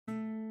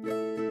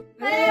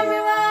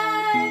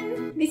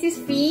is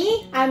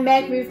Fee. I'm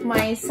back with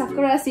my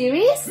Sakura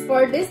series.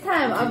 For this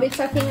time, I'll be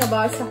talking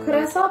about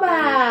Sakura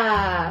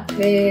Soba.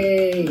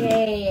 Hey!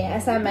 Yay!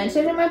 As I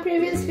mentioned in my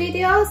previous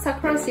video,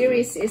 Sakura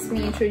series is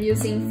me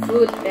introducing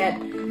food that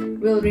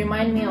will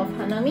remind me of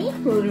hanami,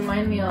 will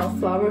remind me of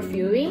flower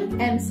viewing,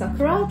 and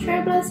Sakura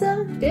cherry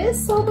blossom. This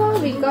soba,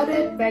 we got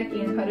it back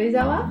in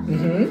Karuizawa.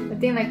 I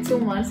think like 2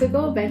 months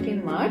ago, back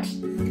in March.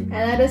 And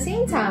at the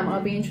same time,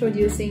 I'll be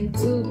introducing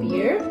 2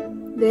 beer.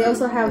 They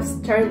also have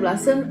cherry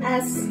blossom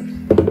as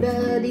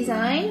the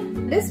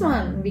design. This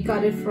one, we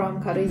got it from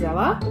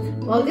Karuizawa.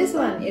 While this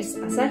one is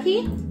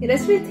Asahi. It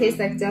actually tastes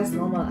like just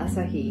normal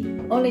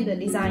Asahi. Only the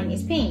design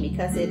is pink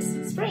because it's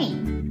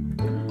spring.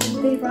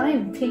 They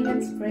rhyme, pink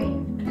and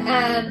spring.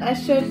 And I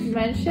should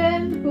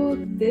mention who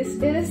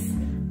this is.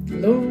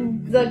 Hello!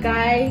 The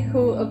guy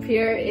who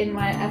appeared in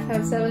my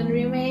FF7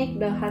 remake,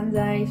 the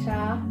Hanzai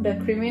Sha, the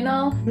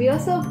criminal. We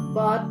also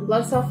bought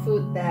lots of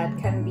food that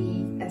can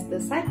be as the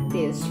side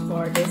dish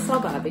for this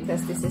soba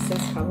because this is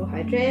just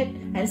carbohydrate.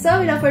 And so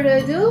without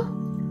further ado,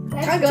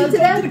 let's go to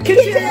the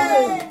kitchen!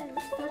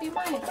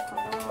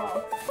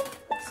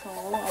 So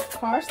of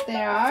course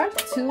there are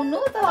 2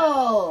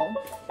 noodles.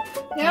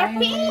 They are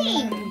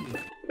pink!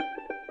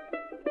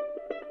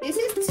 This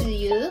is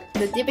tsuyu,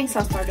 the dipping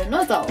sauce for the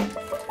noodle.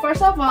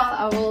 First of all,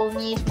 I will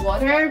need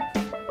water,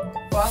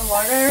 boil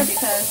water,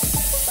 because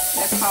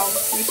that's how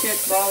we should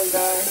boil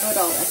the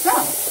noodle as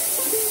well.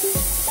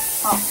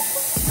 Oh,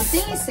 the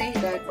thing is saying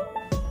that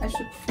I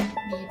should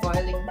be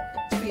boiling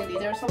 3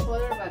 liters of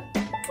water, but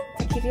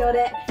I keep you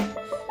that.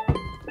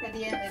 At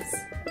the end, it's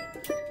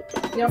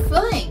you're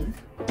filling.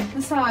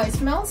 That's how it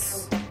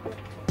smells.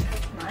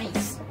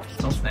 Nice.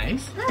 Smells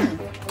nice?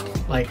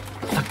 Like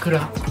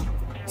Sakura.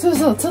 So,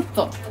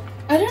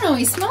 I don't know,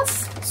 it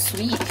smells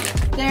sweet.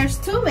 There's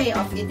 2 ways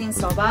of eating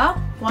soba.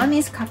 One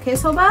is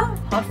kakesoba,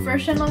 hot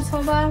version of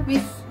soba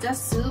with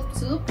just soup.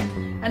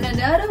 And then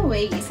the other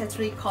way is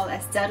actually called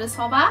as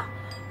zarusoba.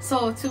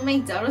 So to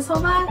make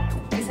zarusoba,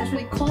 it's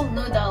actually cold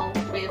noodle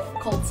with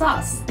cold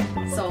sauce.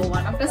 So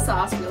one of the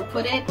sauce, we'll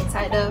put it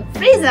inside the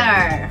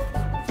freezer.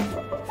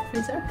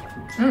 Freezer?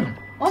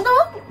 Oh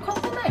no?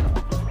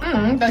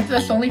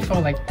 That's only for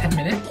like 10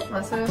 minutes.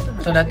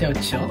 So that they'll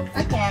chill.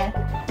 Okay.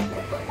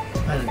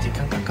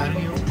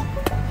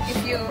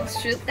 If you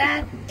shoot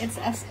that, it's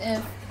as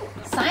if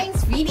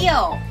science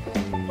video.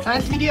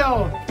 Science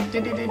video!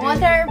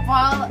 Water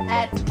boil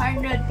at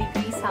 100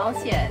 degrees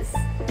Celsius.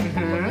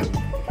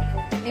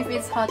 If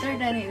it's hotter,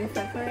 then it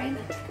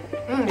evaporates.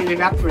 It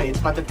evaporates,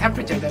 but the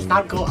temperature does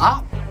not go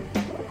up.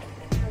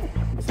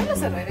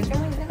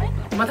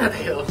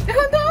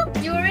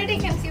 You already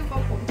can see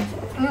bubble.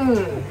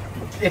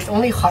 It's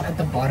only hot at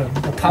the bottom.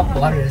 The top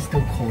water is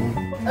still cold.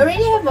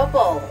 Already have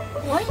bubble.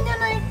 Why not?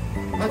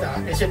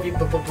 It should be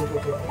bubble.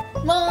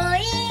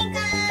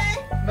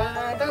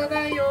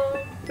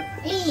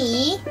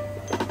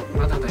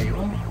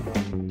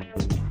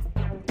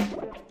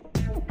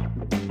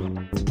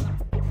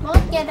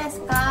 Okay で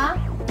すか?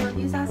 プロデ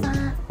ューサーさん。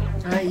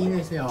はい、いい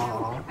ですよ。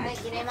はい、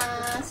入れま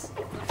す。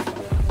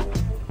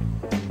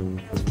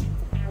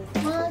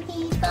もう一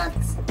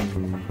つ。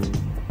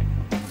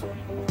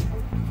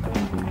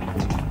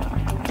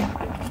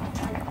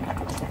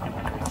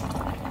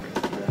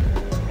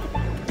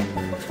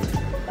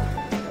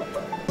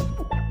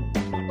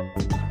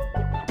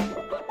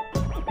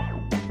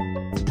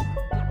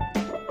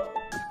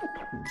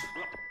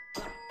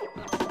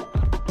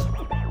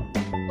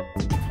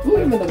Ooh,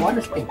 even the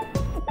water's pink.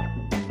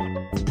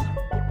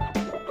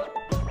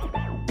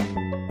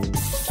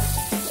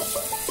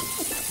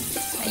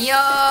 Yo!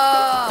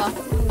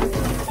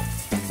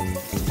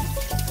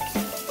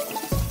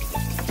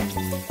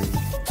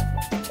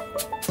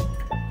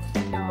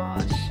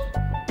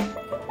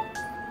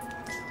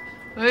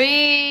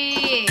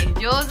 Ui!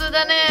 上手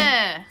だ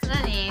ね。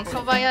何？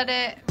蕎麦屋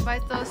でバ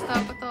イトした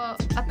ことあっ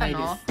た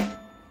の？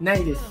な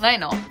いです。ない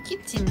の？キ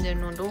ッチンで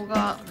の動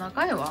画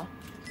長いわ。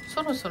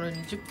そろそろ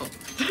20分。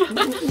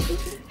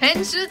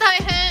編集大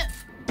変。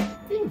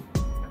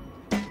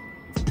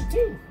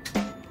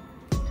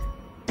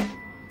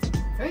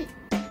はい。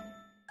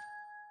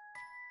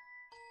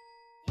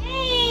イエ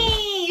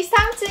ーイ！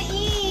 Time to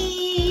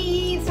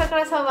eat!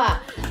 桜そ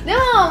ば。でも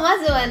ま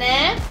ずは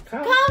ね、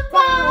乾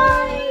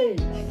杯！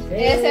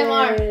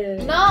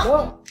 ASMR の。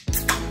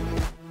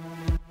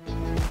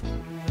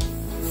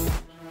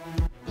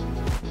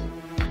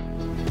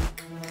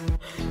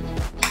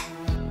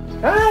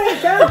はい、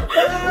乾杯！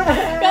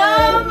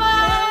乾杯！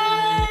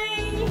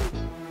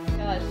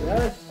よ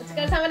し。お疲れ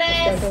様で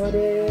す。お疲れ様で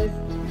す。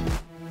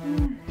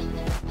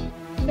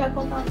じゃあ、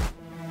こんばん。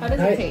How does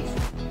it taste?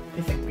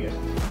 Tastes like beer.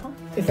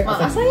 まあ、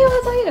アサヒはア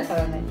サヒだか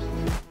らね。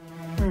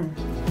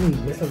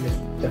This one is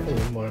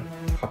definitely more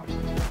hoppy.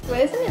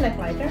 Wait, isn't it like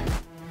lighter?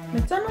 め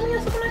っちゃ飲み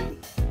やすくない？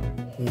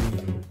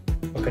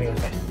わかりま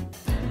せん。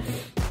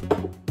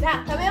じゃ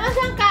あ、食べましょ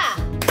うか。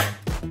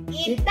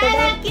いただ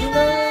きま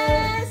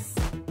す。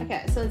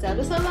Okay, so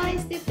zarusoba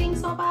is dipping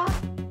soba.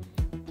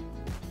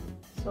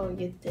 So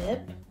you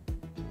dip,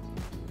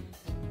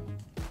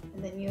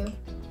 and then you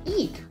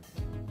eat.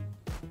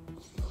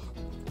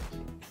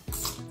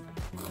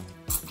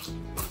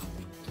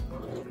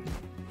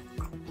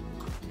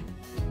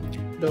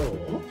 No.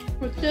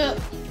 What's it?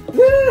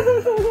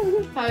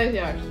 How is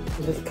yours?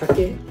 This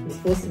kake is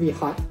supposed to be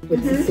hot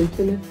with the soup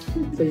in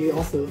it, so you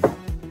also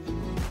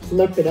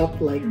slurp it up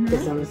like the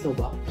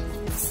zarusoba.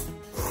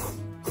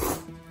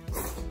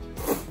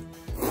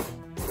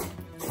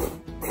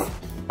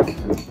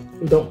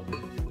 Udon.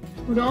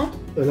 Udon?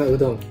 No, not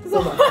udon.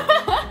 Soba.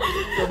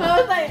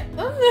 I was like,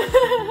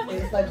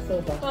 It's like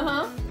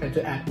soba. Trying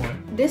to add more.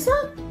 This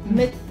one?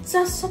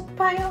 Mecha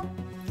soppayo.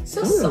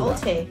 So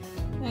salty.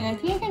 I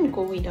think I can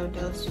go without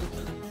the soup.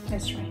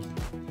 Let's try.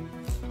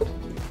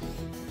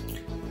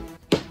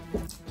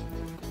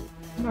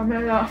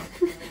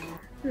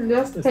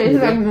 Just tastes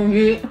like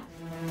mugi.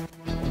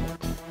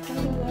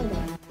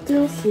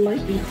 Still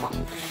slightly hot.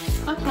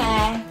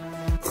 Okay.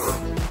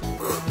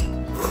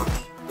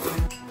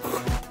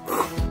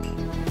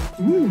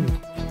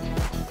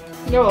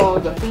 Yo,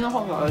 the peanut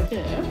butter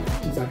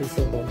is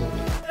Zarusoba.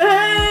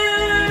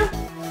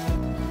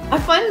 I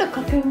find the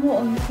kake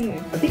more oily.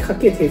 I think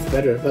kake tastes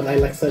better, but I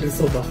like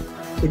zarusoba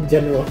in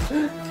general.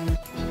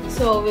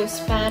 So we've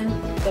spent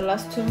the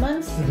last 2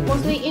 months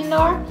mostly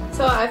indoor.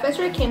 So I've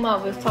actually came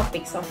up with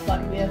topics of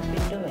what we have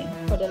been doing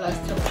for the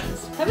last 2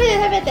 months. Have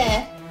it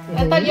there.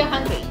 I thought you're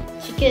hungry.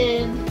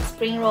 Chicken,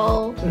 spring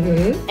roll,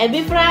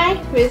 ebi fry,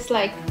 which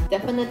like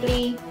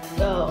definitely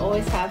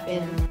always have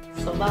in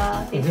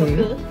soba, tastes so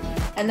good.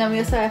 And then we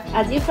also have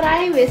aji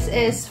fry, which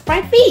is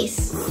fried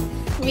fish.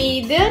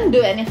 We didn't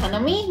do any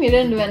hanami, we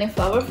didn't do any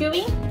flower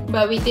viewing,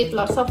 but we did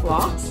lots of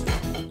vlogs.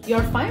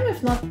 You're fine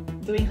with not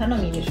doing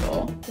hanami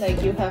show.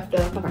 Like you have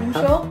the cupping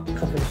show.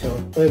 Cupping show.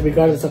 Like,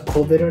 regardless of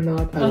COVID or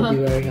not, I will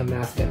be wearing a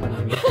mask at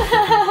hanami.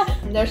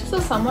 There's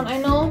still someone I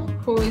know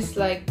who is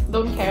like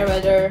don't care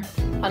whether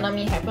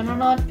hanami happen or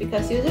not,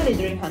 because usually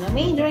during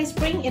hanami, during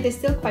spring, it is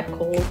still quite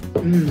cold.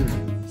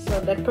 So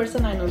that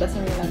person I know doesn't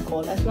really like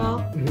cold as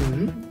well.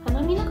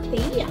 Hanami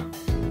nakateiya.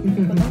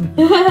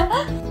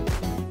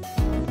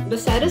 The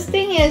saddest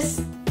thing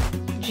is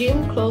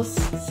gym closed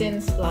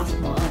since last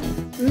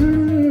month.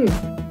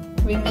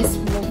 We miss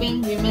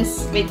moving, we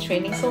miss weight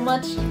training so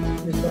much.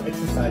 There's no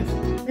exercise.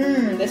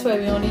 That's why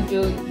we only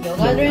do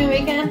yoga during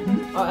weekend,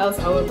 or else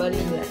our body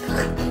will be like.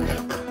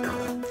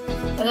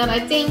 And then I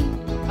think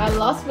I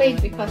lost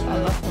weight because I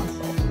lost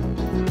muscle.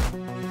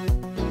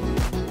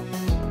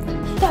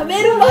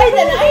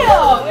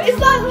 It's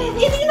not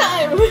eating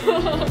time!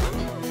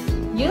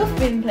 You've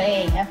been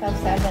playing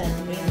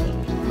FF7 really,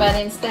 but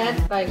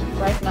instead, like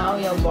right now,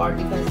 you're bored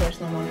because there's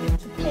no more game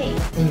to play.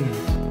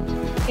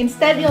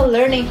 Instead, you're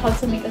learning how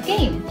to make a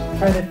game.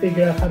 Trying to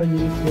figure out how to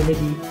use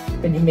Unity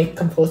when you make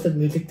composite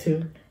music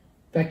to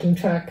backing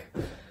track.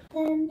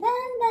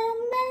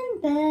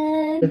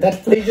 But that's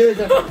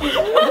plagiarism.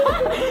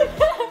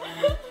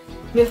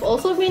 We've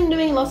also been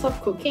doing lots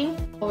of cooking.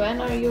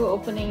 When are you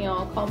opening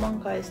your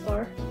Kanon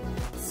store?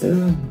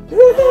 Soon.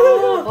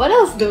 What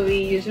else do we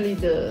usually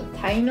do?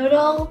 Thai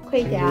noodle,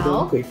 kway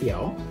teow. Kway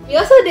teow. We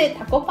also did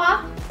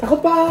takopa.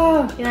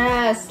 Takopa!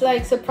 Yes,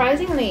 like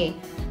surprisingly,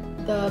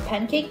 the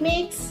pancake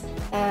mix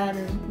and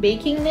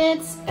baking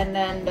nets, and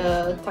then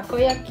the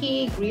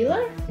takoyaki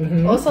griller.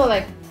 Also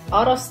like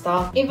out of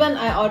stock. Even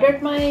I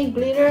ordered my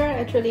glitter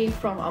actually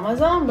from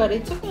Amazon, but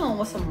it took me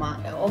almost a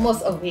month,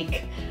 almost a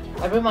week.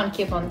 Everyone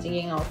keep on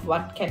thinking of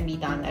what can be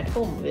done at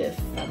home with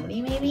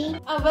family maybe.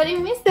 But it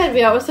means that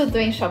we are also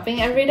doing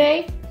shopping every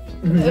day.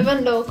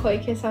 Even though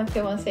Koike-san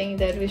kept on saying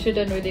that we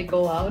shouldn't really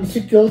go out. We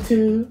should go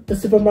to the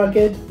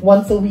supermarket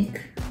once a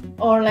week.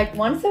 Or like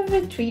once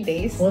every 3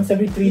 days. Once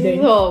every 3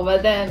 days. No,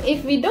 but then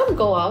if we don't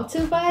go out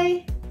to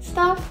buy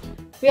stuff,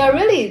 we are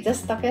really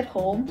just stuck at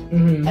home.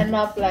 End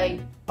up like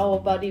our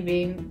body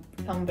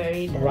become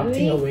very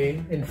rotting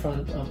away in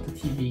front of the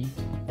TV.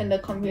 And the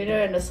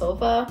computer and the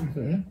sofa.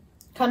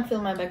 Can't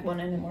feel my backbone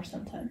anymore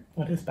sometimes.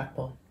 What is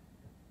backbone?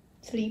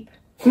 Sleep.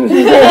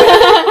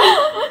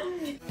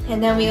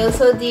 And then we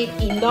also did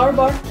indoor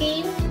board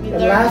game. We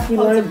learned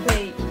how to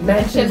play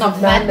Mansion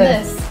of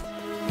Madness.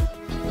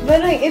 But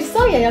like, it's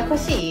so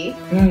yayakoshi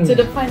to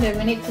the point that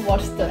we need to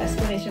watch the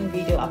explanation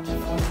video up to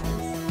 4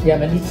 times. Yeah,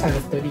 but each time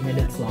is 30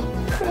 minutes long.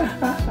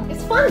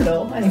 It's fun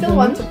though. I still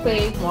want to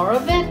play more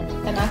of it,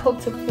 and I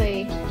hope to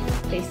play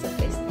face to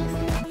face next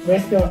time.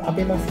 Where's your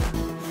abe mask?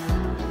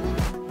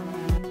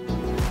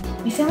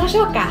 見せまし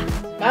ょうか?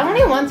 I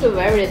only want to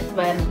wear it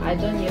when I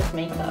don't use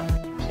makeup.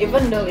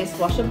 Even though it's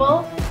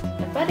washable,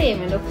 やっぱり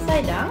めんどくさ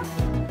いじゃん?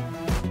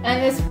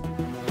 And it's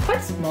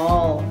quite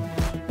small,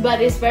 but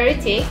it's very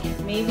thick.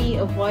 Maybe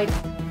avoid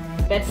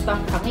bad stuff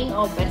coming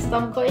or bad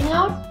stuff going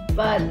out.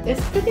 But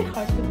it's pretty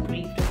hard to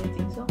breathe. Don't you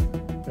think so?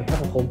 I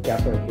have a whole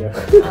gap right here.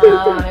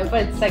 やっぱ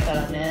り小さいか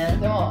らね。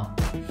でも、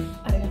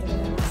ありがとうござ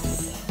いま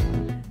す。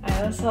I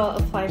also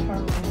applied for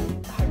my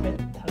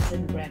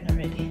 100,000 brand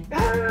already.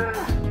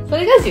 そ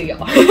れが重要。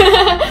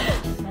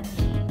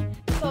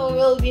So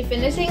we'll be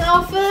finishing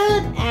our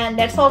food, and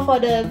that's all for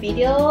the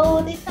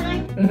video this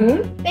time.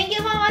 Thank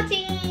you for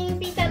watching.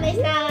 Pizza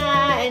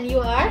Nesta, and you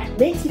are?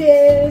 Meichi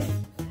desu.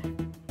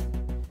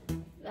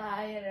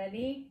 Are you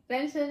ready?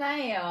 練習な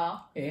いよ。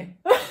え？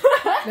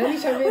何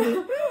喋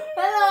る？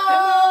 Hello.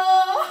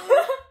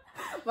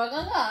 バ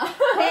カか。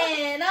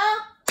せーの。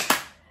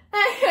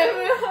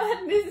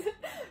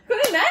こ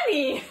れ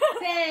何？せ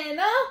ー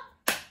の。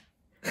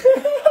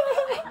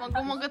も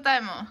ぐもぐタ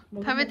イム。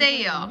食べて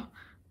いいよ。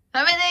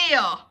食べていい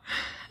よ。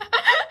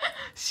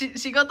仕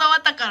事終わ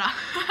ったから。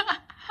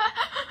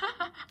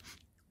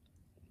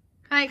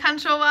はい、感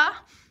想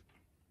は？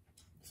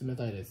冷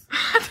たいです。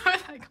冷